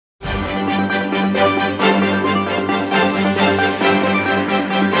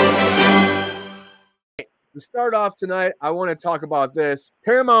To start off tonight, I want to talk about this.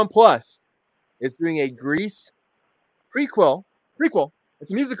 Paramount Plus is doing a Grease prequel. Prequel.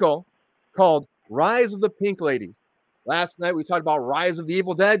 It's a musical called Rise of the Pink Ladies. Last night we talked about Rise of the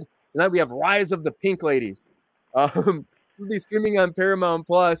Evil Dead. Tonight we have Rise of the Pink Ladies. This will be streaming on Paramount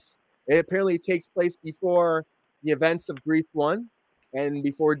Plus. It apparently takes place before the events of Grease 1 and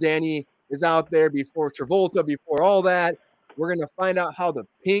before Danny is out there, before Travolta, before all that. We're going to find out how the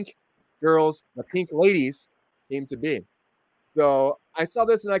pink girls, the pink ladies, came to be. So I saw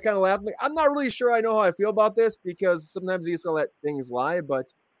this and I kind of laughed. Like, I'm not really sure I know how I feel about this because sometimes you just gotta let things lie.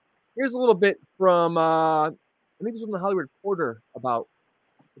 But here's a little bit from I think this was from the Hollywood Reporter about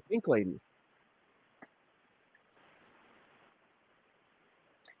the pink ladies.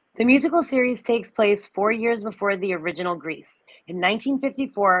 The musical series takes place 4 years before the original Grease, in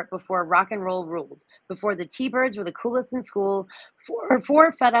 1954, before rock and roll ruled, before the T-Birds were the coolest in school,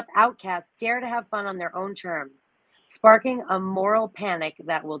 four fed-up outcasts dare to have fun on their own terms, sparking a moral panic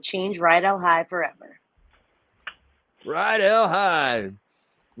that will change Rydell High forever. Rydell High.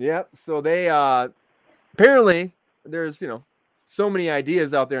 Yep. So they apparently there's so many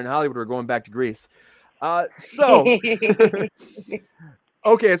ideas out there in Hollywood. We're going back to Grease.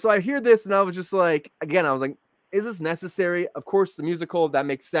 Okay, so I hear this and I was just like, again, I was like, is this necessary? Of course, the musical, that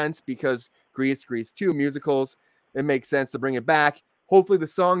makes sense because Grease 2 musicals, it makes sense to bring it back. Hopefully the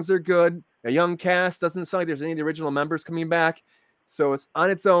songs are good. A young cast, doesn't sound like there's any of the original members coming back. So it's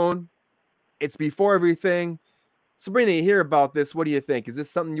on its own. It's before everything. Sabrina, you hear about this. What do you think? Is this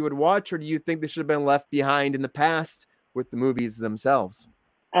something you would watch, or do you think this should have been left behind in the past with the movies themselves?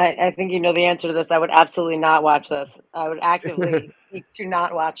 I think you know the answer to this. I would absolutely not watch this. I would actively seek to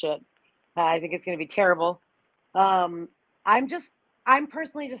not watch it. I think it's going to be terrible. I'm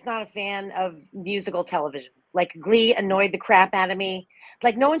personally just not a fan of musical television. Like Glee annoyed the crap out of me.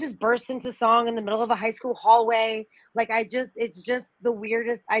 Like no one just bursts into song in the middle of a high school hallway. Like it's just the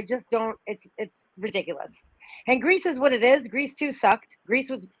weirdest. It's ridiculous. And Grease is what it is. Grease 2 sucked. Grease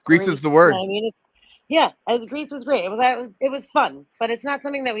is the word. I mean, as Grease was great. It was fun, but it's not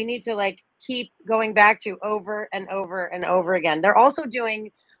something that we need to like keep going back to over and over and over again. They're also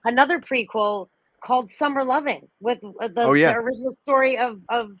doing another prequel called Summer Loving with the original story of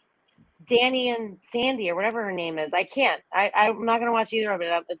Danny and Sandy or whatever her name is. I'm not going to watch either of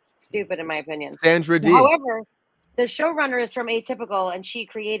it. It's stupid in my opinion. Sandra D. However, the showrunner is from Atypical and she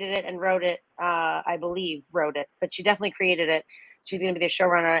created it and wrote it. I believe wrote it, but she definitely created it. She's going to be the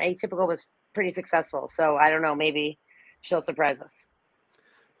showrunner. Atypical was pretty successful, so I don't know, maybe she'll surprise us.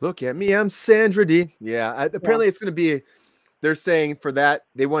 Look at me, I'm Sandra D. Apparently it's going to be, they're saying for that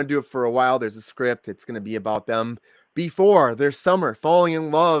they want to do it for a while. There's a script. It's going to be about them before their summer falling in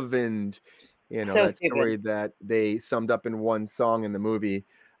love, and that story that they summed up in one song in the movie.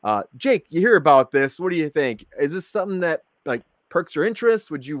 Jake, you hear about this, what do you think? Is this something that like perks your interest?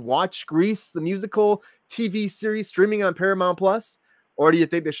 Would you watch Grease the musical TV series streaming on Paramount Plus? Or do you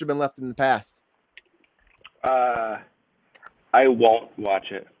think they should have been left in the past? I won't watch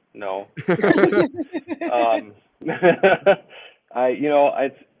it. No.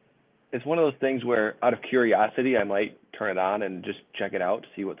 It's one of those things where out of curiosity, I might turn it on and just check it out to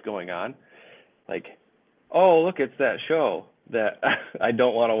see what's going on. Like, oh, look, it's that show that I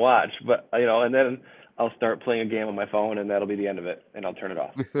don't want to watch. But, and then I'll start playing a game on my phone and that'll be the end of it and I'll turn it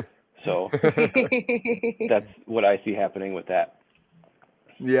off. So that's what I see happening with that.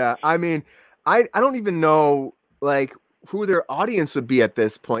 Yeah, I mean, I don't even know like who their audience would be at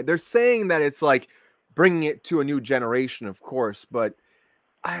this point. They're saying that it's like bringing it to a new generation, of course, but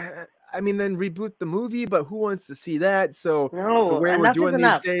I mean, then reboot the movie, but who wants to see that? So no, the way we're doing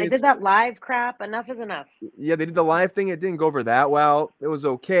these days, they did that live crap. Enough is enough. Yeah, they did the live thing. It didn't go over that well. It was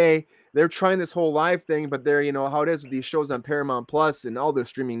okay. They're trying this whole live thing, but they're how it is with these shows on Paramount Plus and all the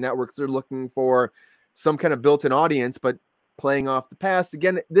streaming networks. They're looking for some kind of built-in audience, but playing off the past.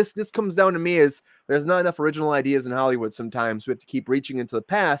 Again, this comes down to me is there's not enough original ideas in Hollywood sometimes. We have to keep reaching into the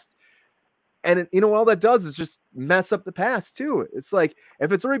past. And all that does is just mess up the past too. It's like,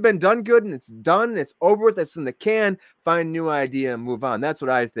 if it's already been done good and it's done, it's over with, it's in the can, find a new idea and move on. That's what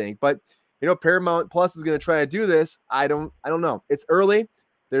I think. But, Paramount Plus is going to try to do this. I don't know. It's early.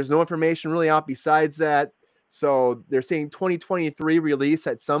 There's no information really out besides that. So they're saying 2023 release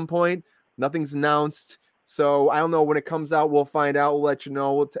at some point. Nothing's announced. So I don't know when it comes out. We'll find out. We'll let you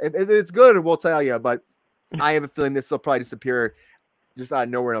know. If it's good, we'll tell you. But I have a feeling this will probably disappear just out of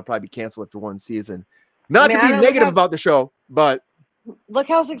nowhere, and it'll probably be canceled after one season. Not to be negative about the show, but look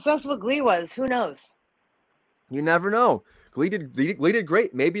how successful Glee was. Who knows? You never know. Glee did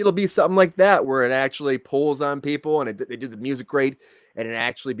great. Maybe it'll be something like that where it actually pulls on people and they do the music great and it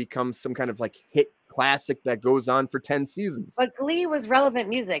actually becomes some kind of like hit classic that goes on for 10 seasons. But Glee was relevant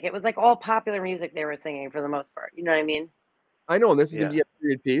music. It was like all popular music they were singing for the most part. You know what I mean? I know, and this is going to be a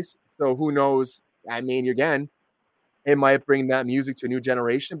period piece, so who knows? I mean, again, it might bring that music to a new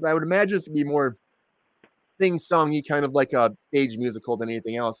generation, but I would imagine it's going to be more sing-songy, kind of like a stage musical than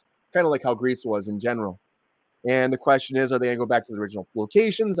anything else, kind of like how Grease was in general. And the question is, are they going to go back to the original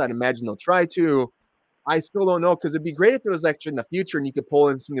locations? I'd imagine they'll try to. I still don't know, because it'd be great if it was actually in the future and you could pull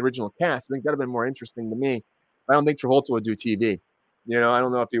in some of the original cast. I think that would have been more interesting to me. I don't think Travolta would do TV. You know, I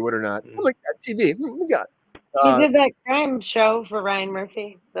don't know if he would or not. Oh my God, TV. Oh my God. He did that crime show for Ryan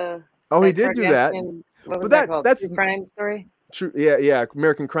Murphy. He did do that. What was that called? That's True Crime Story. True. Yeah.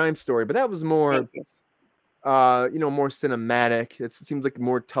 American Crime Story. But that was more, more cinematic. It seems like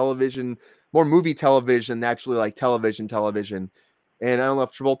more television, more movie television, actually like television. And I don't know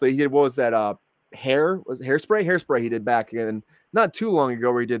if Travolta, he did, what was that? Hairspray he did back in not too long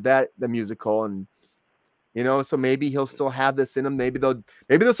ago, where he did the musical. And so maybe he'll still have this in him. Maybe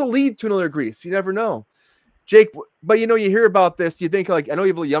this will lead to another Grease. You never know, Jake. But you hear about this, do you think, like, I know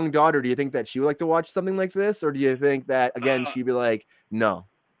you have a young daughter, do you think that she would like to watch something like this, or do you think that again she'd be like, no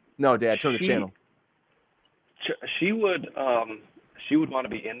Dad, turn the channel? She would want to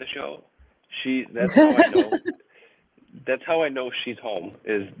be in the show. That's how I know. That's how I know she's home.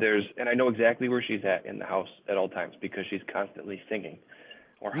 And I know exactly where she's at in the house at all times, because she's constantly singing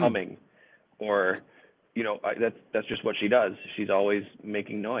or humming, or that's just what she does. She's always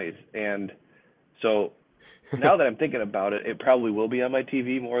making noise. And so now that I'm thinking about it, it probably will be on my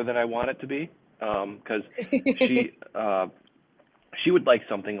TV more than I want it to be, because she would like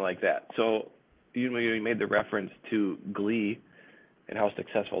something like that. So you made the reference to Glee and how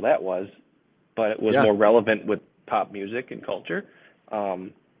successful that was, but it was more relevant with pop music and culture.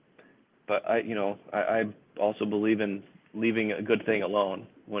 But I also believe in leaving a good thing alone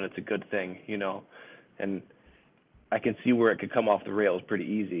when it's a good thing, and I can see where it could come off the rails pretty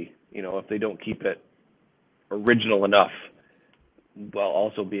easy, if they don't keep it original enough while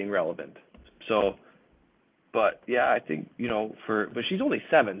also being relevant. So, but yeah, I think, but she's only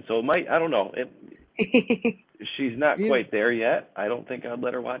 7, so I don't know. She's not quite there yet. I don't think I'd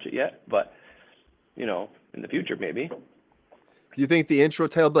let her watch it yet, but in the future, maybe. Do you think the intro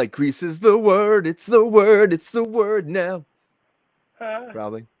title be like, Grease is the word, it's the word now?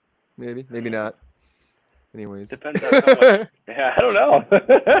 Probably. Maybe not. Anyways. Depends on how much. Yeah, I don't know.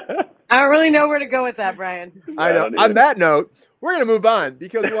 I don't really know where to go with that, Brian. I know. On that note, we're going to move on,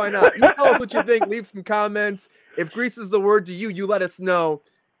 because why not? You tell us what you think. Leave some comments. If Grease is the word to you, you let us know.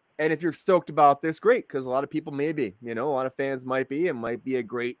 And if you're stoked about this, great, because a lot of people may be. A lot of fans might be. It might be a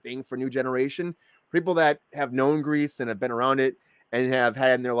great thing for new generation. People that have known Grease and have been around it and have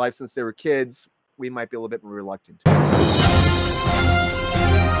had it in their life since they were kids, we might be a little bit more reluctant.